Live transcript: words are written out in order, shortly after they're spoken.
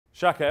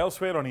Shaka,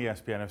 elsewhere on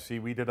ESPN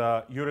FC, we did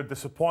a You're a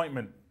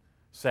Disappointment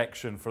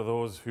section for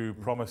those who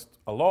promised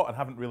a lot and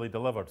haven't really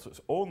delivered. So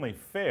it's only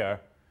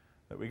fair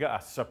that we get a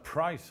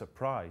surprise.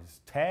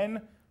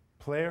 10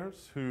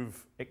 players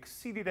who've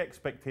exceeded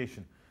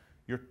expectation.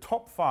 Your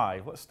top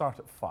 5, let's start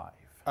at 5.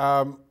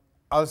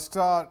 I'll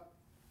start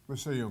with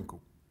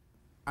Soyuncu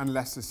and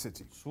Leicester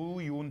City.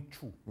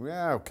 Soyuncu.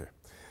 Yeah, okay.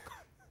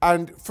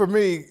 And for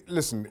me,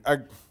 listen,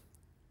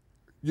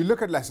 you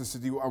look at Leicester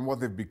City and what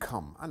they've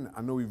become. And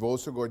I know we've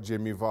also got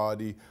Jamie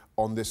Vardy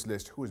on this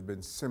list, who has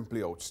been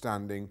simply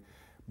outstanding.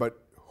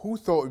 But who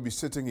thought we'd be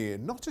sitting here,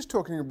 not just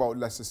talking about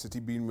Leicester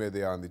City being where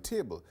they are on the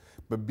table,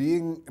 but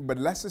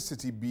Leicester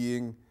City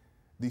being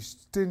the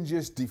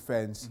stingiest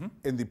defence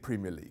in the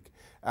Premier League.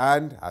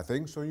 And I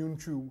think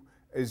Soyuncu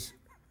is,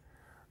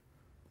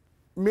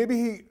 maybe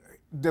he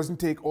doesn't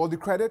take all the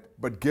credit,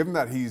 but given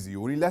that he's the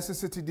only Leicester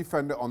City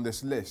defender on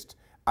this list,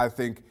 I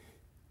think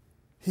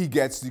he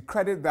gets the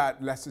credit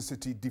that Leicester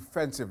City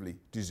defensively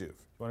deserve.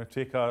 You want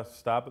to take a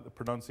stab at the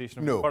pronunciation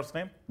of his first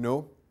name?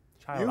 No.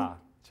 Caglar.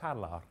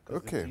 Caglar.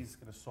 Okay. He's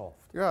kind of soft.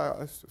 Yeah,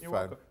 that's You're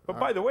fine. welcome. But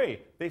by the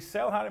way, they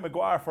sell Harry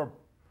Maguire for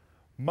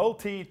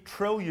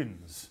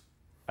multi-trillions,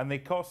 and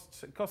it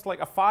costs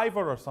like a £5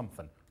 or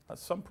something.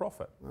 That's some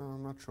profit.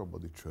 I'm not sure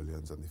about the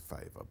trillions and the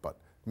 £5, but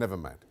never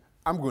mind.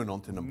 I'm going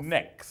on to number 4.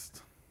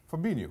 Next.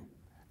 Fabinho.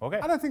 Okay.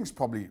 And I think it's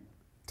probably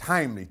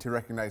timely to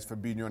recognise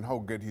Fabinho and how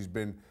good he's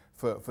been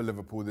for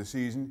Liverpool this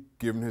season,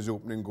 given his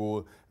opening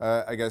goal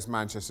against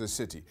Manchester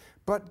City.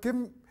 But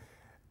given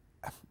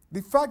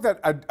the fact that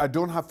I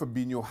don't have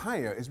Fabinho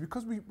higher is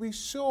because we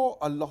saw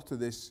a lot of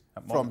this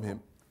from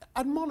him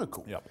at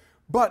Monaco. Yep.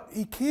 But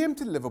he came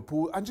to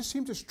Liverpool and just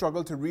seemed to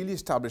struggle to really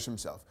establish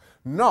himself.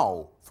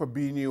 Now,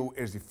 Fabinho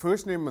is the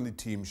first name on the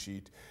team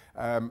sheet.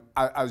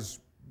 As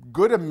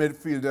good a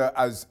midfielder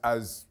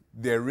as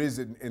there is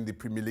in the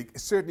Premier League,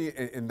 certainly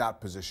in that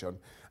position.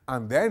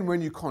 And then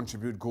when you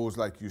contribute goals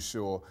like you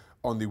saw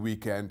on the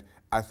weekend,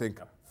 I think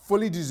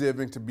fully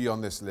deserving to be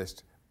on this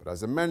list. But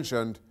as I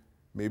mentioned,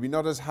 maybe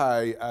not as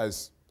high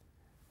as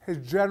his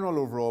general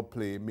overall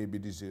play maybe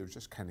deserves,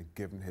 just kind of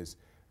given his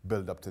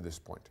build up to this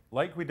point.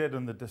 Like we did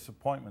in the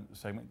disappointment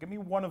segment, give me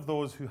one of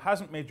those who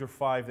hasn't made your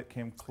 5 that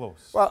came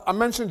close. Well, I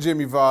mentioned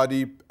Jamie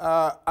Vardy,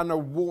 and I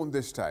won't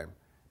this time.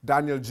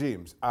 Daniel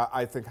James,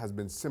 I think, has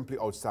been simply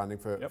outstanding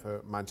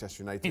for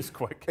Manchester United. He's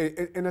quick.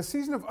 In a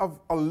season of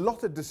a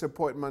lot of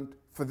disappointment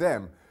for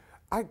them,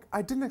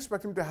 I didn't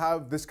expect him to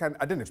have this kind.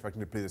 I didn't expect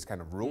him to play this kind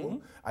of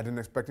role. I didn't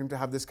expect him to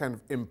have this kind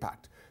of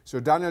impact.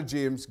 So Daniel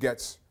James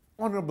gets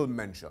honourable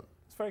mention.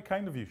 It's very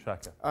kind of you,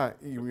 Shaka.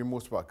 You're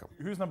most welcome.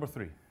 Who's number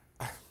 3?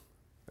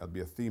 That'll be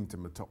a theme to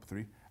my top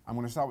 3. I'm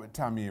going to start with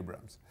Tammy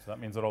Abraham. So that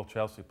means they're all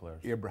Chelsea players.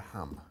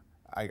 Abraham.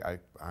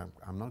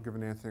 I'm not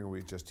giving anything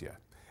away just yet.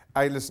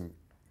 Listen.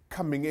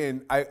 Coming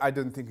in, I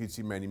didn't think he'd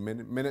see many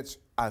minutes.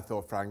 I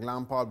thought Frank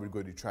Lampard would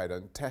go to try it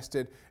and test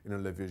it. In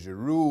Olivier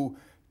Giroud,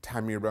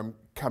 Tammy Abraham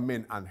come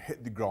in and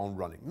hit the ground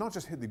running. Not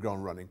just hit the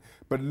ground running,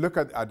 but look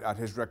at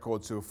his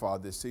record so far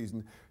this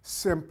season.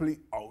 Simply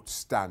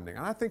outstanding.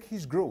 And I think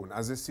he's grown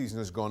as this season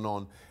has gone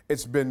on.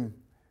 It's been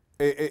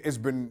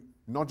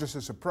not just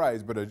a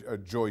surprise, but a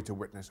joy to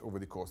witness over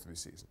the course of the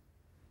season.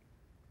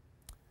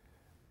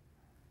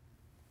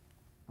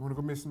 I want to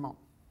go Mason Mount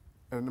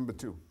at number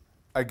 2.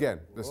 Again,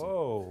 listen.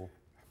 Whoa.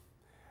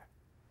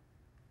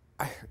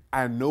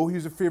 I know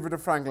he's a favourite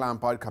of Frank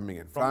Lampard coming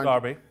in. From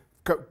Derby.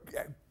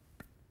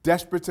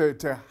 Desperate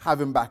to have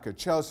him back at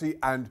Chelsea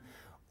and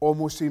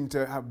almost seemed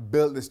to have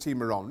built this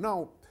team around.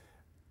 Now,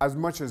 as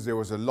much as there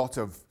was a lot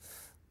of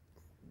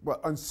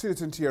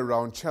uncertainty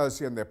around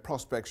Chelsea and their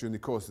prospects during the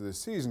course of the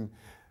season,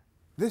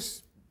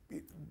 this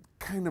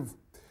kind of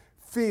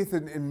faith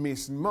in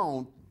Mason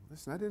Mount,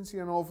 listen, I didn't see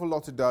an awful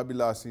lot of Derby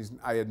last season,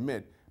 I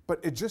admit,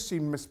 but it just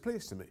seemed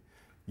misplaced to me.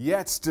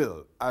 Yet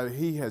still,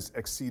 he has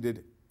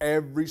exceeded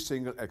every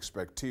single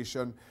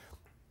expectation.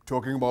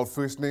 Talking about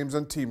first names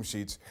on team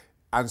sheets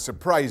and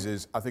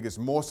surprises, I think it's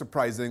more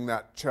surprising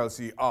that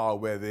Chelsea are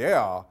where they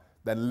are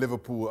than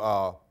Liverpool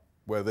are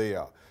where they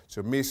are.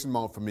 So Mason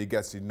Mount, for me,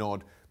 gets the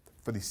nod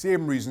for the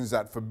same reasons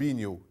that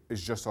Fabinho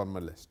is just on my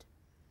list.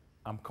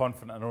 I'm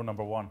confident I know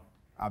number 1.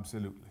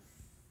 Absolutely.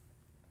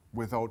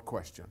 Without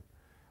question.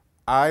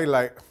 I,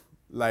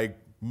 like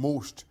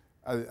most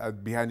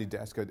behind the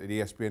desk at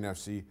ESPN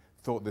FC,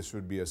 thought this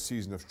would be a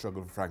season of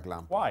struggle for Frank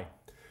Lampard. Why?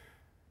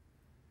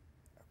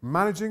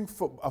 Managing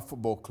a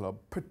football club,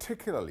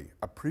 particularly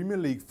a Premier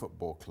League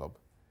football club,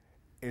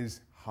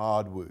 is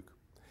hard work.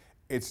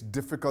 It's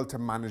difficult to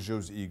manage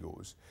those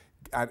egos,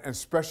 and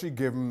especially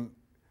given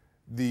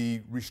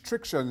the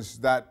restrictions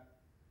that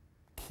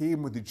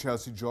came with the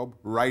Chelsea job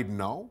right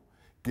now,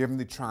 given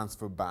the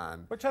transfer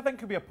ban. Which I think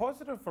could be a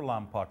positive for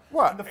Lampard.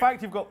 Well, and the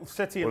fact you've got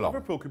City and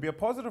Liverpool could be a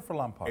positive for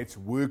Lampard. It's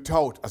worked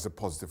out as a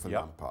positive for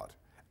Lampard.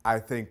 I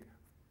think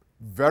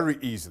very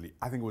easily.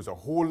 I think it was a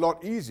whole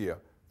lot easier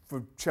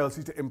for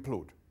Chelsea to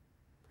implode.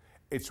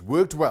 It's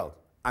worked well.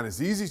 And it's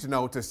easy to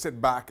now to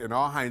sit back in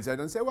our hindsight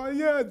and say, well,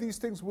 yeah, these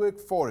things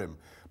worked for him.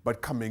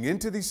 But coming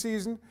into the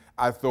season,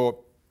 I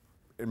thought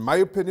in my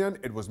opinion,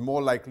 it was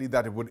more likely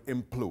that it would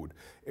implode.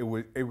 It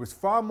was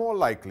far more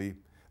likely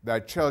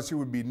that Chelsea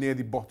would be near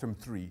the bottom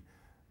three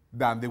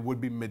than they would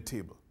be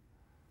mid-table.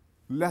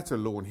 Let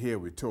alone here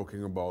we're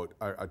talking about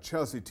a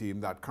Chelsea team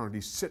that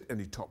currently sit in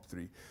the top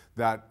three,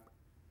 that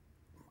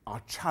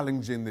are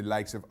challenging the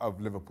likes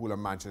of Liverpool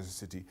and Manchester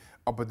City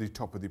up at the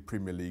top of the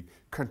Premier League,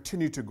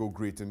 continue to go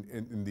great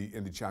in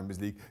the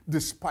Champions League,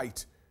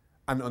 despite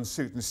an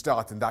uncertain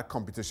start in that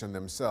competition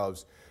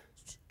themselves.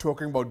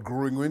 Talking about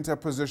growing into a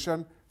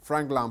position,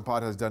 Frank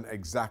Lampard has done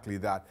exactly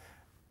that.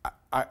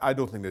 I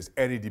don't think there's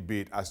any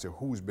debate as to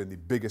who's been the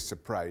biggest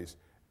surprise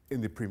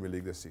in the Premier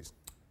League this season.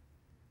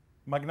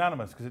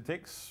 Magnanimous, because it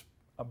takes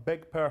a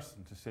big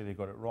person to say they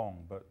got it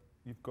wrong, but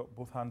you've got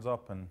both hands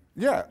up and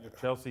yeah,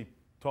 Chelsea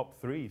top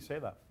three, say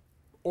that.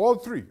 All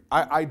three.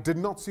 I did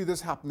not see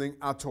this happening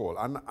at all,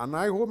 and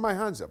I hold my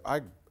hands up.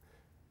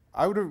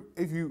 I would have,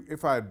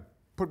 if I had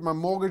put my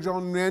mortgage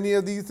on any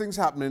of these things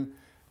happening,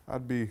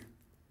 I'd be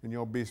in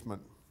your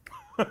basement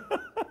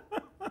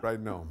right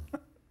now.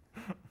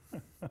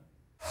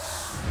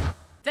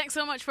 Thanks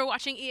so much for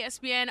watching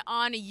ESPN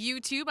on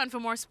YouTube. And for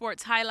more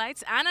sports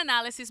highlights and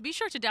analysis, be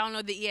sure to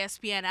download the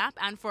ESPN app.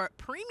 And for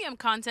premium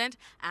content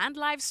and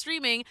live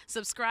streaming,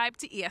 subscribe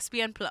to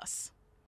ESPN Plus.